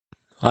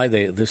Hi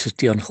there, this is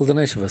Tiaan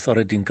Gildenhuys of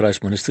Authority in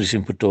Christ Ministries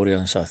in Pretoria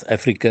in South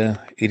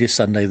Africa. It is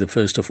Sunday, the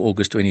 1st of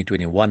August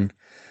 2021,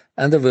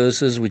 and the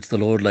verses which the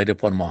Lord laid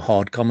upon my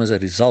heart come as a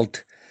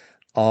result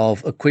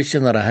of a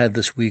question that I had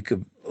this week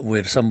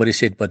where somebody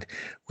said, but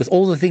with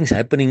all the things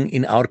happening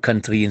in our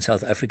country, in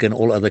South Africa and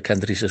all other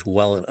countries as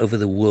well and over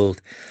the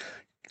world,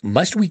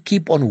 must we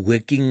keep on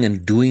working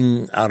and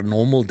doing our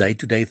normal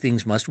day-to-day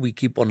things? Must we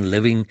keep on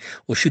living,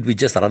 or should we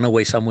just run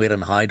away somewhere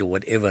and hide or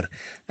whatever?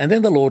 And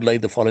then the Lord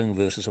laid the following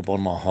verses upon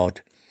my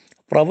heart.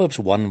 Proverbs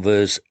 1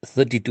 verse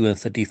 32 and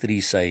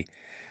 33 say,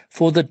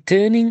 "For the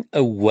turning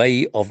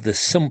away of the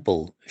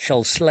simple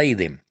shall slay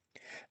them,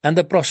 and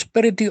the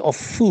prosperity of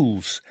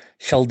fools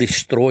shall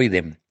destroy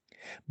them.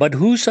 But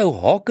whoso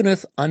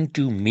hearkeneth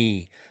unto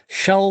me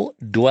shall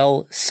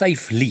dwell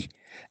safely,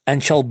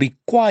 and shall be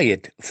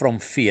quiet from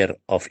fear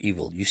of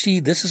evil." You see,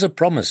 this is a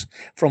promise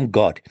from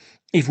God.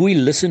 If we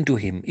listen to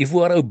him, if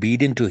we are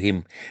obedient to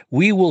him,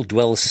 we will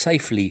dwell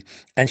safely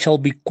and shall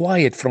be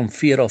quiet from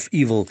fear of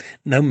evil,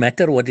 no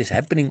matter what is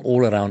happening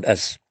all around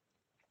us.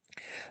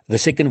 The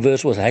second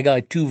verse was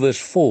Haggai 2 verse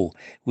 4,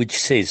 which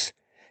says,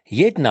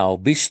 "Yet now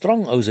be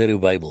strong, O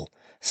Zerubbabel,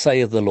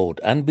 saith the Lord,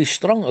 and be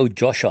strong, O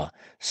Joshua,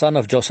 son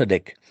of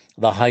Josedech,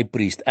 the high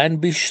priest, and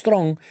be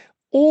strong,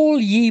 all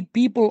ye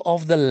people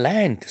of the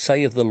land,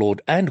 saith the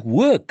Lord, and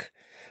work,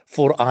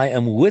 for I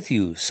am with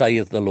you,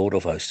 saith the Lord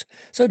of hosts."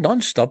 So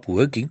don't stop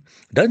working.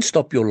 Don't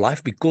stop your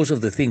life because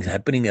of the things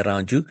happening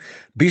around you.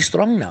 Be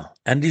strong now,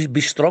 and be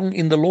strong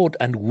in the Lord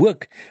and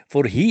work,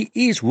 for he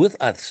is with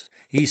us,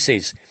 he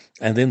says.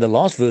 And then the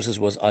last verses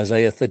was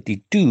Isaiah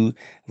 32,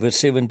 verse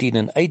 17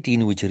 and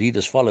 18, which read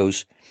as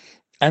follows,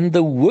 "And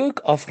the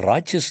work of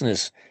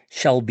righteousness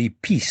shall be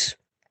peace,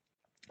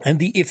 and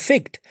the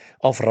effect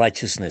of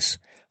righteousness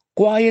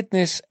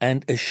quietness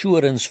and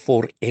assurance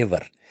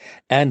forever.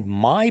 And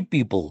my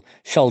people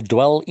shall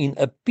dwell in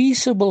a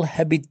peaceable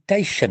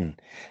habitation,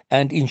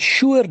 and in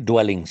sure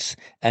dwellings,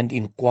 and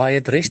in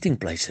quiet resting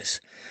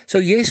places." So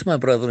yes, my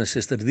brother and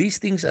sister, these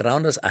things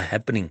around us are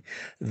happening.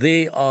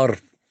 There are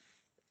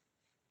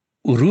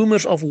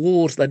rumors of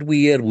wars that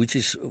we hear, which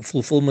is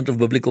fulfillment of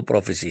biblical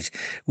prophecies.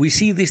 We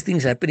see these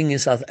things happening in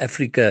South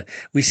Africa.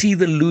 We see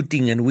the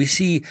looting, and we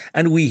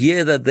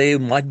hear that there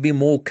might be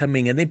more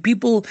coming. And then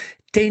people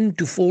tend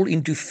to fall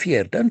into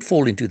fear. Don't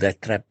fall into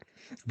that trap,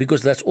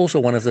 because that's also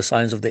one of the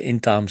signs of the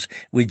end times,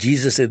 where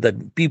Jesus said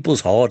that people's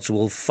hearts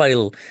will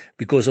fail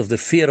because of the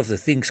fear of the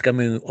things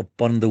coming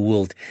upon the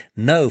world.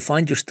 No,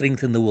 find your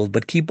strength in the world,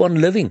 but keep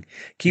on living,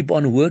 keep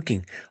on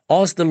working.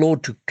 Ask the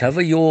Lord to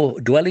cover your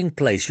dwelling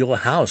place, your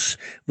house,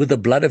 with the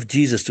blood of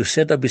Jesus, to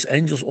set up his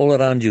angels all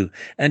around you,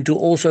 and to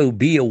also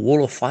be a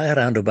wall of fire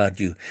round about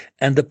you.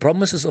 And the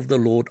promises of the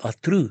Lord are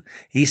true.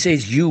 He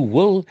says you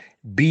will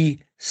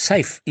be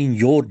safe in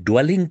your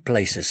dwelling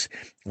places.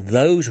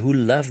 Those who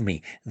love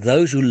me,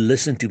 those who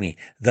listen to me,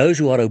 those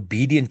who are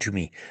obedient to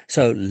me.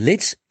 So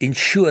let's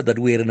ensure that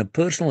we're in a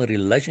personal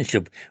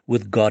relationship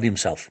with God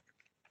himself,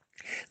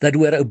 that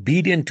we're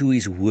obedient to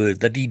his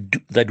word,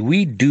 that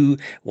we do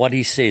what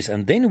he says.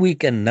 And then we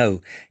can know,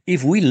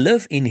 if we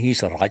live in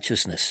his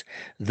righteousness,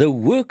 the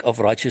work of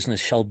righteousness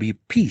shall be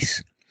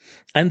peace,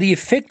 and the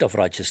effect of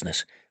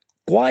righteousness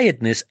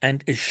quietness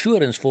and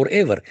assurance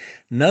forever.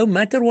 No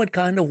matter what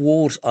kind of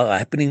wars are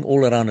happening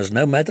all around us,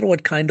 no matter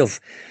what kind of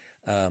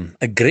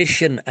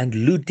aggression and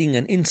looting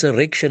and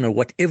insurrection or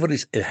whatever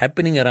is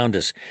happening around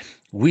us,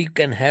 we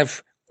can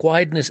have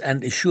quietness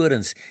and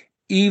assurance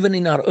even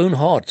in our own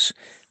hearts.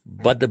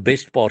 But the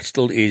best part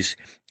still is,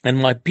 "And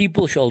my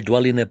people shall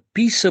dwell in a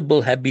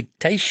peaceable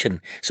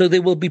habitation." So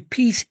there will be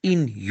peace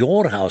in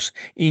your house,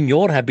 in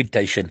your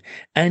habitation,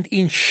 and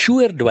in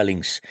sure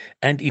dwellings,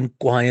 and in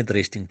quiet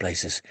resting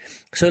places.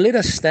 So let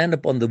us stand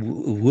upon the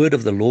word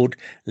of the Lord.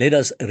 Let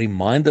us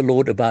remind the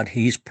Lord about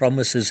his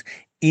promises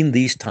in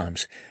these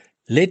times.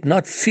 Let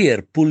not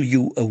fear pull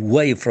you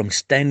away from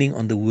standing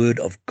on the word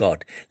of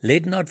God.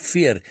 Let not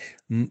fear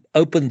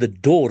open the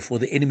door for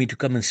the enemy to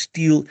come and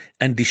steal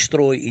and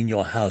destroy in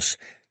your house.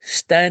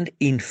 Stand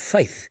in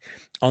faith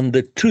on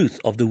the truth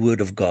of the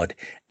word of God,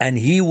 and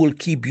he will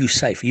keep you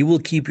safe. He will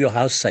keep your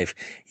house safe.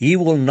 He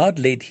will not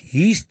let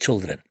his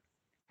children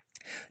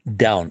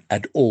down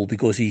at all,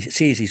 because he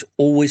says he's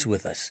always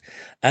with us.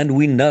 And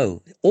we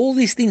know all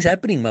these things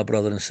happening, my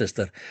brother and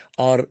sister,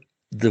 are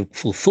the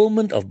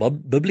fulfillment of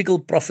biblical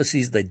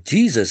prophecies that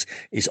Jesus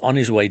is on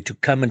his way to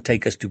come and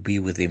take us to be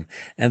with him.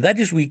 And that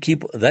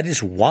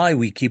is why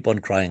we keep on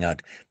crying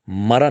out,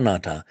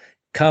 Maranatha,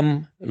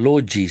 come,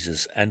 Lord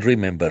Jesus. And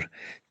remember,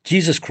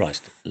 Jesus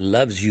Christ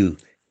loves you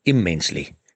immensely.